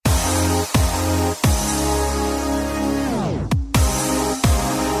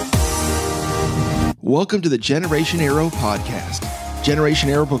Welcome to the Generation Arrow podcast. Generation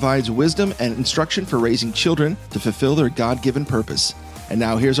Arrow provides wisdom and instruction for raising children to fulfill their God-given purpose. And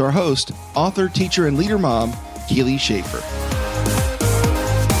now here's our host, author, teacher, and leader mom, Keely Schaefer.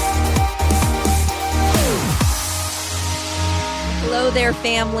 Hello there,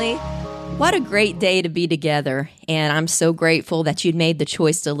 family. What a great day to be together, and I'm so grateful that you'd made the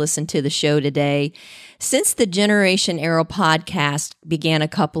choice to listen to the show today. Since the Generation Arrow podcast began a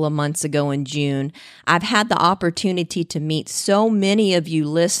couple of months ago in June, I've had the opportunity to meet so many of you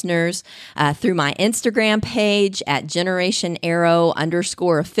listeners through my Instagram page at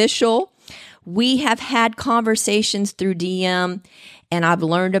GenerationArrow_official. We have had conversations through DM, and I've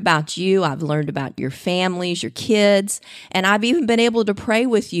learned about you. I've learned about your families, your kids, and I've even been able to pray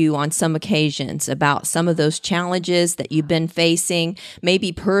with you on some occasions about some of those challenges that you've been facing,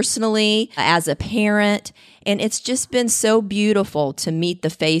 maybe personally as a parent. And it's just been so beautiful to meet the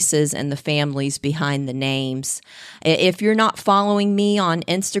faces and the families behind the names. If you're not following me on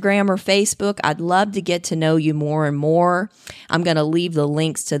Instagram or Facebook, I'd love to get to know you more and more. I'm going to leave the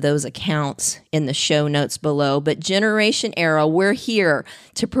links to those accounts in the show notes below. But Generation Arrow, we're here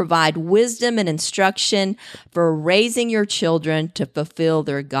to provide wisdom and instruction for raising your children to fulfill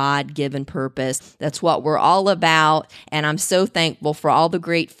their God-given purpose. That's what we're all about. And I'm so thankful for all the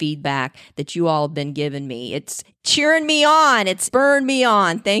great feedback that you all have been giving me. It's cheering me on. It's spurring me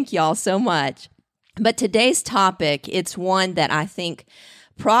on. Thank y'all so much. But today's topic, it's one that I think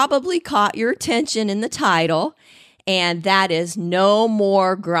probably caught your attention in the title, and that is no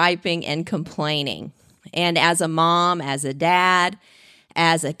more griping and complaining. And as a mom, as a dad,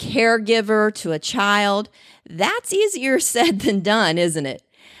 as a caregiver to a child, that's easier said than done, isn't it?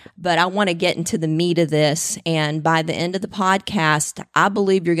 But I want to get into the meat of this, and by the end of the podcast, I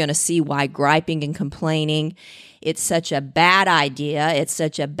believe you're going to see why griping and complaining, it's such a bad idea, it's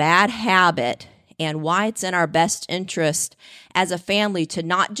such a bad habit, and why it's in our best interest as a family to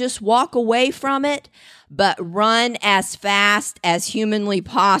not just walk away from it, but run as fast as humanly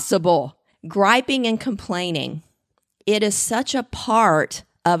possible. Griping and complaining, it is such a part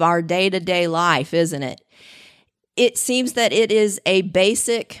of our day-to-day life, isn't it? It seems that it is a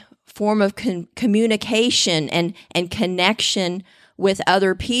basic form of communication and connection with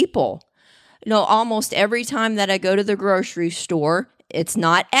other people. You know, almost every time that I go to the grocery store, it's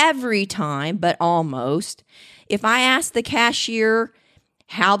not every time, but almost, if I ask the cashier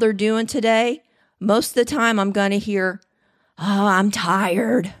how they're doing today, most of the time I'm going to hear, "Oh, I'm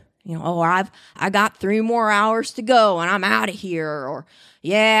tired." You know, or I got 3 more hours to go and I'm out of here. Or,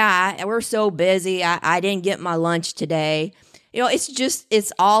 yeah, we're so busy. I didn't get my lunch today. You know,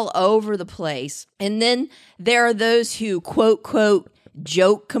 it's all over the place. And then there are those who quote,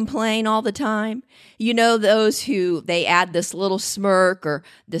 joke complain all the time. You know, those who they add this little smirk or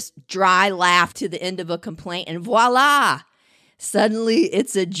this dry laugh to the end of a complaint and voila, suddenly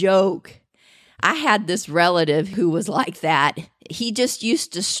it's a joke. I had this relative who was like that. He just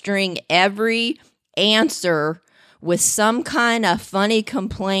used to string every answer with some kind of funny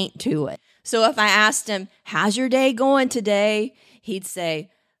complaint to it. So if I asked him, "How's your day going today?" he'd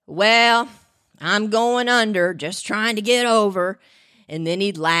say, "Well, I'm going under, just trying to get over." And then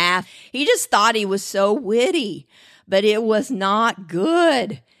he'd laugh. He just thought he was so witty, but it was not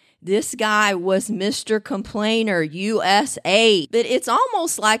good. This guy was Mr. Complainer, USA. But it's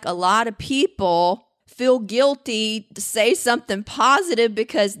almost like a lot of people feel guilty to say something positive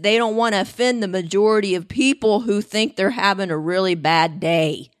because they don't want to offend the majority of people who think they're having a really bad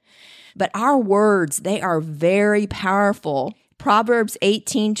day. But our words, they are very powerful. Proverbs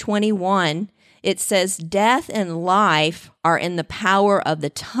 18:21, it says, "Death and life are in the power of the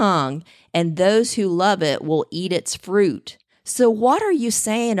tongue, and those who love it will eat its fruit." So what are you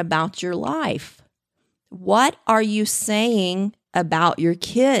saying about your life? What are you saying about your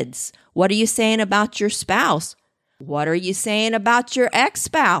kids? What are you saying about your spouse? What are you saying about your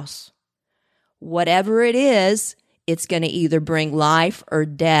ex-spouse? Whatever it is, it's going to either bring life or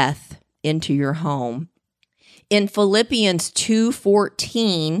death into your home. In Philippians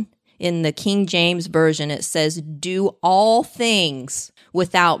 2:14, in the King James Version, it says, "Do all things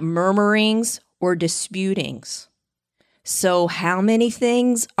without murmurings or disputings." So how many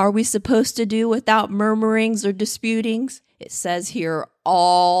things are we supposed to do without murmurings or disputings? It says here,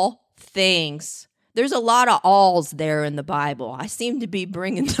 all things. There's a lot of alls there in the Bible. I seem to be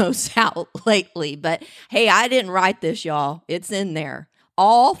bringing those out lately, but hey, I didn't write this, y'all. It's in there.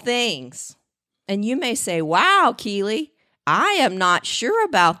 All things. And you may say, "Wow, Keely, I am not sure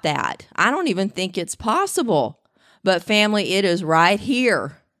about that. I don't even think it's possible." But family, it is right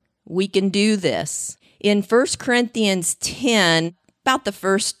here. We can do this. In 1 Corinthians 10, about the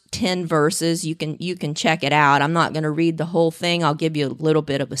first 10 verses. You can check it out. I'm not going to read the whole thing. I'll give you a little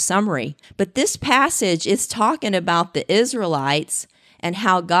bit of a summary. But this passage is talking about the Israelites and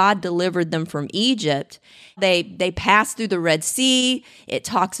how God delivered them from Egypt. They passed through the Red Sea. It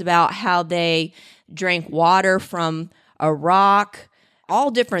talks about how they drank water from a rock,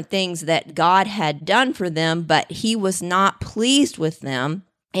 all different things that God had done for them, but he was not pleased with them.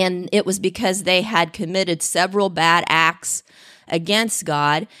 And it was because they had committed several bad acts against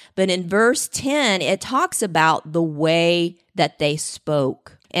God. But in verse 10, it talks about the way that they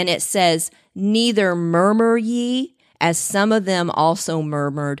spoke. And it says, "Neither murmur ye, as some of them also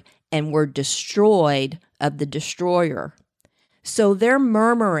murmured and were destroyed of the destroyer." So they're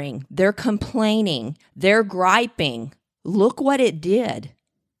murmuring, they're complaining, they're griping. Look what it did.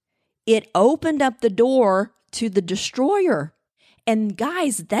 It opened up the door to the destroyer. And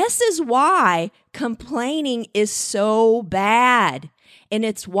guys, this is why complaining is so bad. And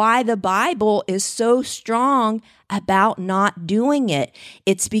it's why the Bible is so strong about not doing it.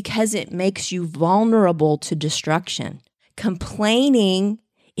 It's because it makes you vulnerable to destruction. Complaining,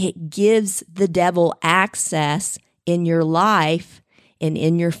 it gives the devil access in your life and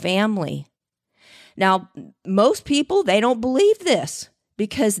in your family. Now, most people, they don't believe this,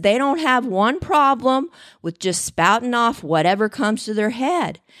 because they don't have one problem with just spouting off whatever comes to their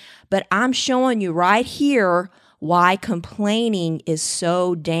head. But I'm showing you right here why complaining is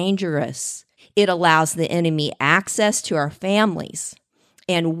so dangerous. It allows the enemy access to our families.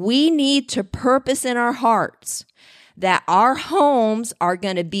 And we need to purpose in our hearts that our homes are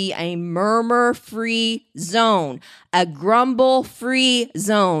going to be a murmur-free zone, a grumble-free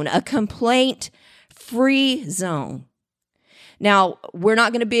zone, a complaint-free zone. Now, we're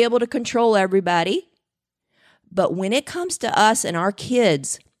not going to be able to control everybody, but when it comes to us and our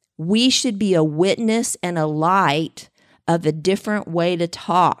kids, we should be a witness and a light of a different way to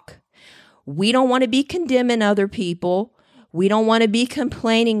talk. We don't want to be condemning other people. We don't want to be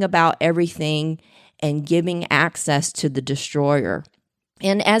complaining about everything and giving access to the destroyer.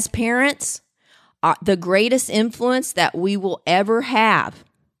 And as parents, the greatest influence that we will ever have,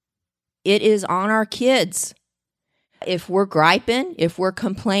 it is on our kids. If we're griping, if we're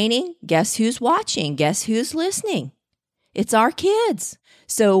complaining, guess who's watching? Guess who's listening? It's our kids.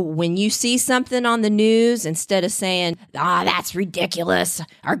 So when you see something on the news, instead of saying, that's ridiculous,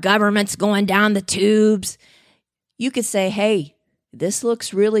 our government's going down the tubes, you could say, hey, this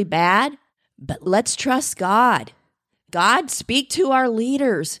looks really bad, but let's trust God. God, speak to our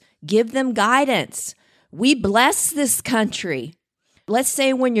leaders. Give them guidance. We bless this country. Let's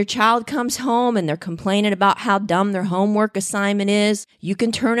say when your child comes home and they're complaining about how dumb their homework assignment is, you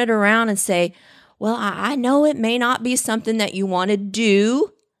can turn it around and say, well, I know it may not be something that you want to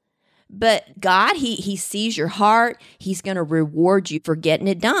do, but God, He sees your heart. He's going to reward you for getting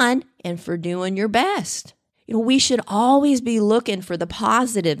it done and for doing your best. We should always be looking for the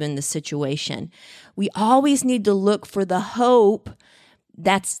positive in the situation. We always need to look for the hope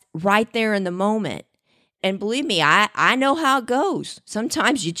that's right there in the moment. And believe me, I know how it goes.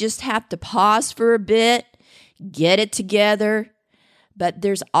 Sometimes you just have to pause for a bit, get it together. But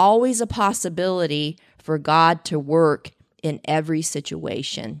there's always a possibility for God to work in every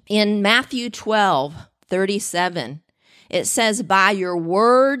situation. In Matthew 12:37, it says, "By your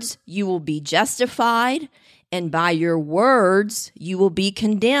words you will be justified, and by your words you will be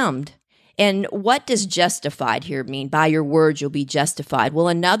condemned." And what does justified here mean? By your words, you'll be justified. Well,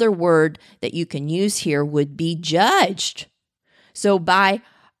 another word that you can use here would be judged. So by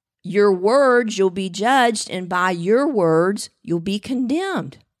your words, you'll be judged, and by your words, you'll be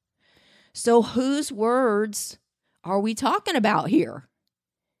condemned. So whose words are we talking about here?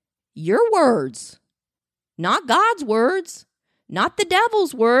 Your words, not God's words, not the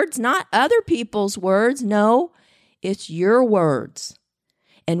devil's words, not other people's words. No, it's your words.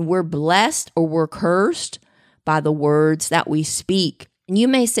 And we're blessed or we're cursed by the words that we speak. And you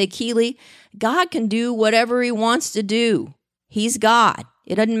may say, Keely, God can do whatever He wants to do. He's God.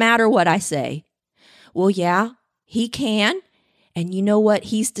 It doesn't matter what I say. Well, yeah, He can. And you know what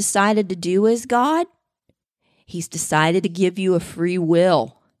He's decided to do as God? He's decided to give you a free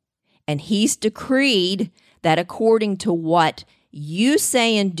will. And He's decreed that according to what you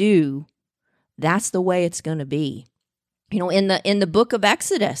say and do, that's the way it's going to be. In the book of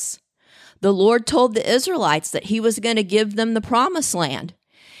Exodus, the Lord told the Israelites that He was going to give them the promised land.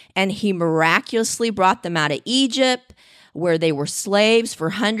 And He miraculously brought them out of Egypt, where they were slaves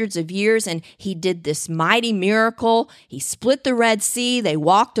for hundreds of years. And He did this mighty miracle. He split the Red Sea. They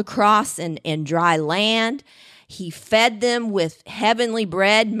walked across in dry land. He fed them with heavenly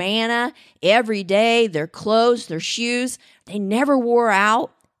bread, manna, every day, their clothes, their shoes. They never wore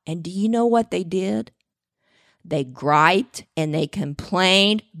out. And do you know what they did? They griped and they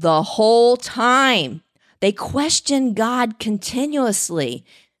complained the whole time. They questioned God continuously.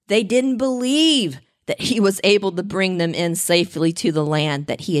 They didn't believe that he was able to bring them in safely to the land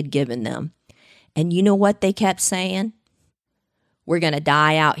that he had given them. And you know what they kept saying? We're going to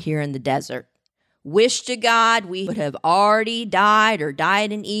die out here in the desert. Wish to God we would have already died or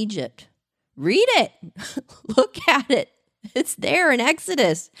died in Egypt. Read it. Look at it. It's there in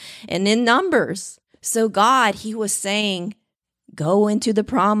Exodus and in Numbers. So God, he was saying, go into the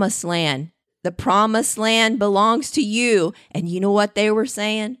promised land. The promised land belongs to you. And you know what they were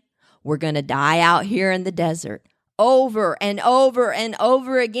saying? We're going to die out here in the desert over and over and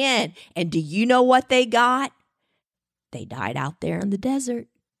over again. And do you know what they got? They died out there in the desert.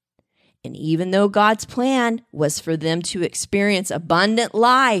 And even though God's plan was for them to experience abundant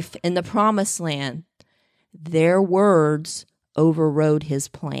life in the promised land, their words overrode his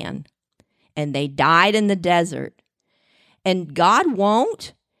plan. And they died in the desert. And God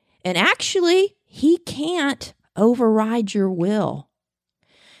won't, and actually, he can't override your will.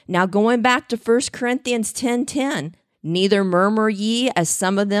 Now, going back to 1 Corinthians 10:10, neither murmur ye, as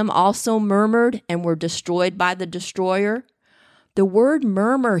some of them also murmured and were destroyed by the destroyer. The word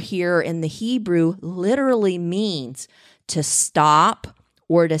murmur here in the Hebrew literally means to stop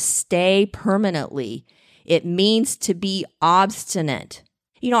or to stay permanently. It means to be obstinate.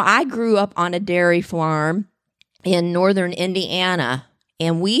 You know, I grew up on a dairy farm in northern Indiana,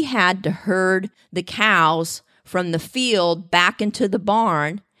 and we had to herd the cows from the field back into the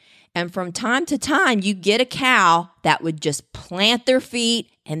barn. And from time to time, you get a cow that would just plant their feet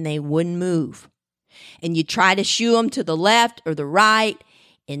and they wouldn't move. And you try to shoo them to the left or the right,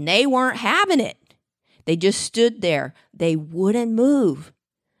 and they weren't having it. They just stood there. They wouldn't move.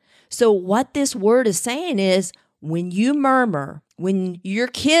 So what this word is saying is, when you murmur, when your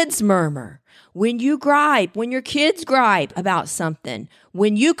kids murmur, when you gripe, when your kids gripe about something,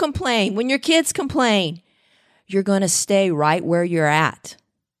 when you complain, when your kids complain, you're going to stay right where you're at.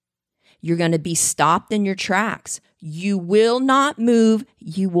 You're going to be stopped in your tracks. You will not move.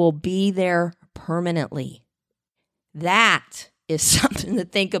 You will be there permanently. That is something to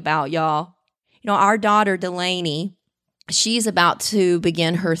think about, y'all. You know, our daughter Delaney, she's about to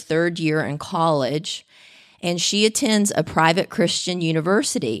begin her 3rd year in college, and she attends a private Christian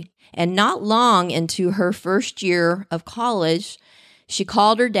university. And not long into her 1st year of college, she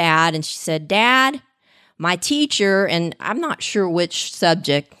called her dad and she said, "Dad, my teacher," and I'm not sure which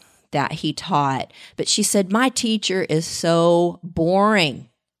subject that he taught, but she said, "My teacher is so boring.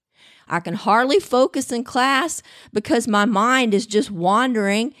 I can hardly focus in class because my mind is just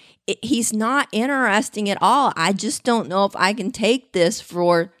wandering. He's not interesting at all. I just don't know if I can take this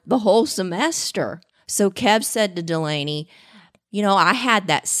for the whole semester." So Kev said to Delaney, "You know, I had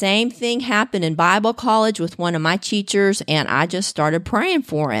that same thing happen in Bible college with one of my teachers, and I just started praying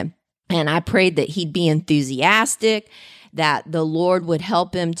for him. And I prayed that he'd be enthusiastic, that the Lord would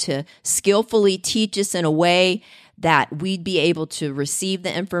help him to skillfully teach us in a way that we'd be able to receive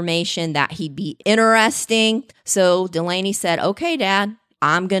the information, that he'd be interesting." So Delaney said, "Okay, Dad,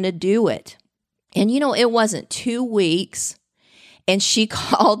 I'm going to do it." And you know, it wasn't 2 weeks, and she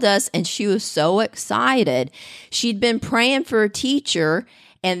called us and she was so excited. She'd been praying for a teacher,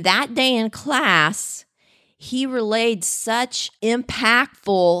 and that day in class, he relayed such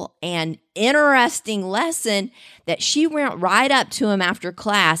impactful and interesting lesson that she went right up to him after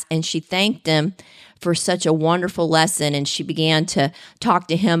class and she thanked him for such a wonderful lesson. And she began to talk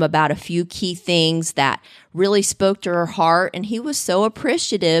to him about a few key things that really spoke to her heart. And he was so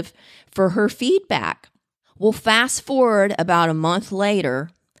appreciative for her feedback. Well, fast forward about a month later,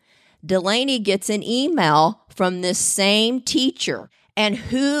 Delaney gets an email from this same teacher. And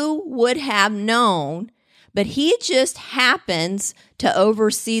who would have known? But he just happens to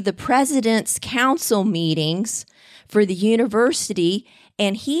oversee the president's council meetings for the university.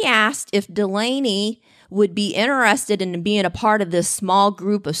 And he asked if Delaney would be interested in being a part of this small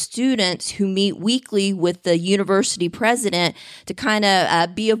group of students who meet weekly with the university president to kind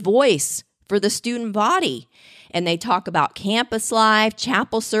of be a voice for the student body. And they talk about campus life,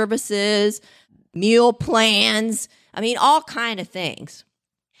 chapel services, meal plans, all kind of things.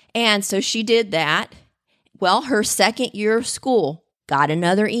 And so she did that. Well, her 2nd year of school got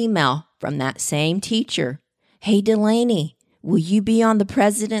another email from that same teacher. "Hey, Delaney, will you be on the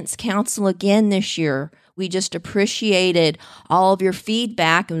President's Council again this year? We just appreciated all of your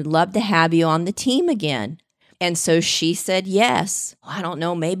feedback and would love to have you on the team again." And so she said yes. I don't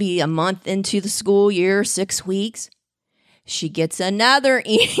know, maybe a month into the school year, 6 weeks. She gets another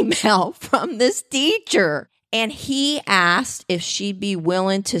email from this teacher. And he asked if she'd be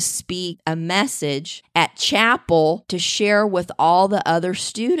willing to speak a message at chapel to share with all the other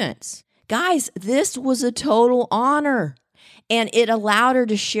students. Guys, this was a total honor. And it allowed her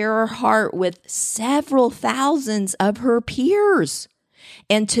to share her heart with several thousands of her peers.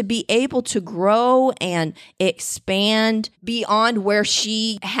 And to be able to grow and expand beyond where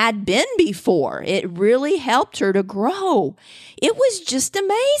she had been before. It really helped her to grow. It was just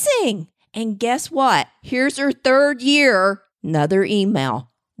amazing. And guess what? Here's her 3rd year, another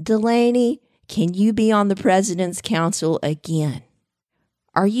email. Delaney, can you be on the President's Council again?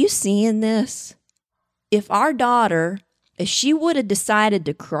 Are you seeing this? If our daughter, if she would have decided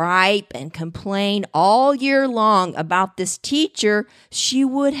to gripe and complain all year long about this teacher, she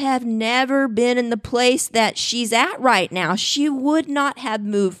would have never been in the place that she's at right now. She would not have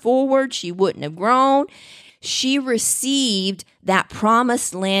moved forward. She wouldn't have grown. She received that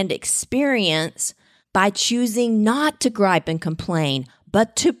promised land experience by choosing not to gripe and complain,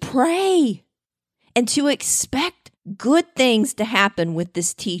 but to pray and to expect good things to happen with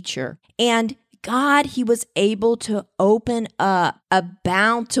this teacher. And God, he was able to open up a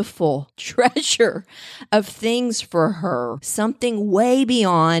bountiful treasure of things for her, something way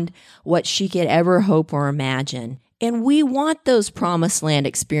beyond what she could ever hope or imagine. And we want those promised land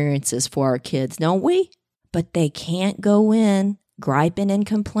experiences for our kids, don't we? But they can't go in griping and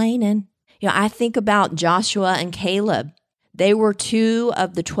complaining. I think about Joshua and Caleb. They were 2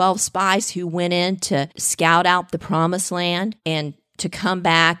 of the 12 spies who went in to scout out the promised land and to come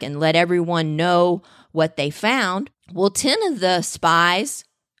back and let everyone know what they found. Well, 10 of the spies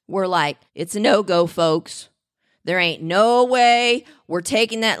were like, it's a no-go, folks. There ain't no way we're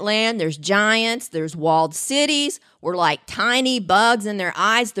taking that land. There's giants. There's walled cities. We're like tiny bugs in their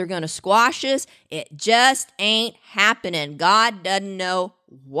eyes. They're going to squash us. It just ain't happening. God doesn't know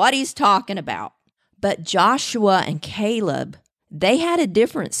what he's talking about. But Joshua and Caleb, they had a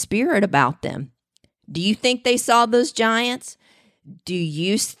different spirit about them. Do you think they saw those giants? Do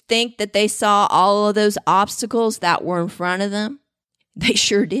you think that they saw all of those obstacles that were in front of them? They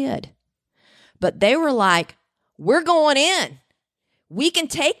sure did. But they were like, we're going in. We can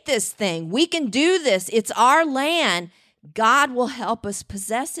take this thing. We can do this. It's our land. God will help us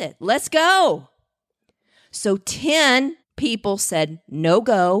possess it. Let's go. So 10 people said, no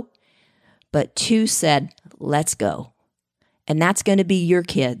go, but 2 said, let's go. And that's going to be your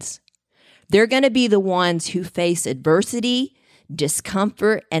kids. They're going to be the ones who face adversity,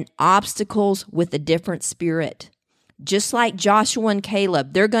 discomfort, and obstacles with a different spirit. Just like Joshua and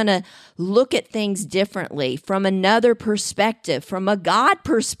Caleb, they're going to look at things differently from another perspective, from a God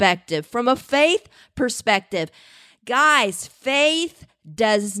perspective, from a faith perspective. Guys, faith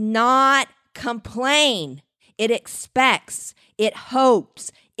does not complain. It expects, it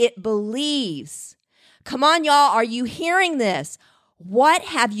hopes, it believes. Come on, y'all, are you hearing this? What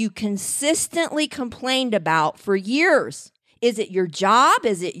have you consistently complained about for years? Is it your job?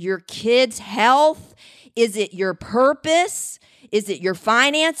 Is it your kids' health? Is it your purpose? Is it your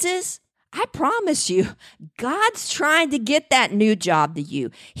finances? I promise you, God's trying to get that new job to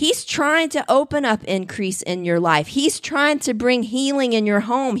you. He's trying to open up increase in your life. He's trying to bring healing in your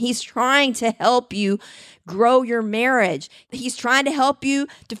home. He's trying to help you grow your marriage. He's trying to help you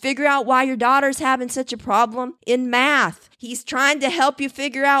to figure out why your daughter's having such a problem in math. He's trying to help you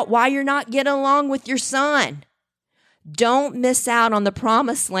figure out why you're not getting along with your son. Don't miss out on the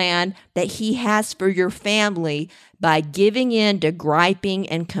promised land that he has for your family by giving in to griping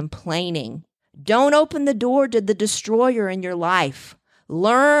and complaining. Don't open the door to the destroyer in your life.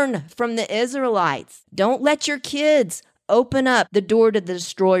 Learn from the Israelites. Don't let your kids open up the door to the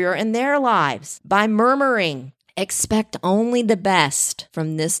destroyer in their lives by murmuring. Expect only the best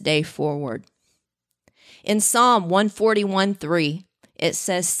from this day forward. In Psalm 141:3, it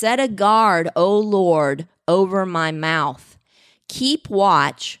says, "Set a guard, O Lord, over my mouth. Keep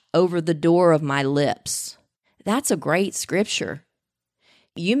watch over the door of my lips." That's a great scripture.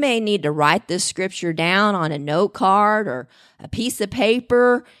 You may need to write this scripture down on a note card or a piece of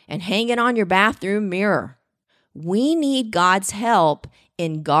paper and hang it on your bathroom mirror. We need God's help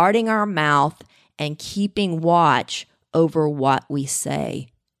in guarding our mouth and keeping watch over what we say.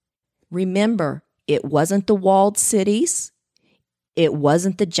 Remember, it wasn't the walled cities. It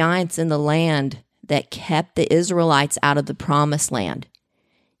wasn't the giants in the land that kept the Israelites out of the promised land.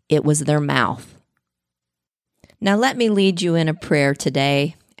 It was their mouth. Now let me lead you in a prayer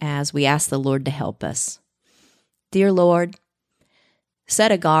today as we ask the Lord to help us. Dear Lord,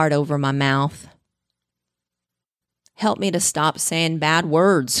 set a guard over my mouth. Help me to stop saying bad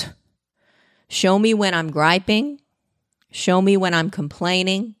words. Show me when I'm griping. Show me when I'm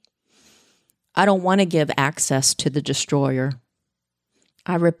complaining. I don't want to give access to the destroyer.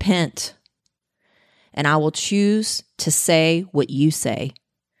 I repent, and I will choose to say what you say,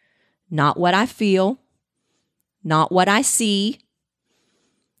 not what I feel, not what I see.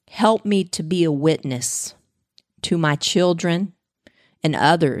 Help me to be a witness to my children and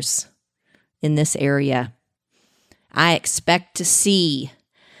others in this area. I expect to see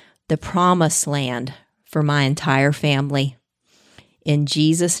the promised land for my entire family. In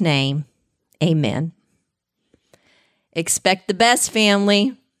Jesus' name, amen. Expect the best,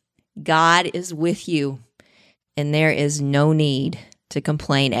 family. God is with you, and there is no need to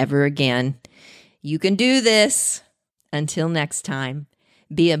complain ever again. You can do this. Until next time,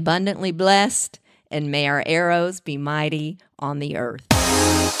 be abundantly blessed, and may our arrows be mighty on the earth.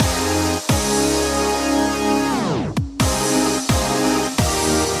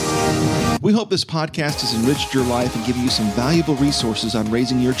 We hope this podcast has enriched your life and given you some valuable resources on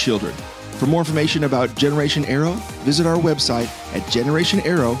raising your children. For more information about Generation Arrow, visit our website at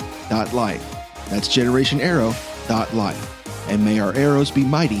generationarrow.life. That's generationarrow.life. And may our arrows be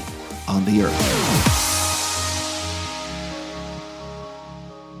mighty on the earth.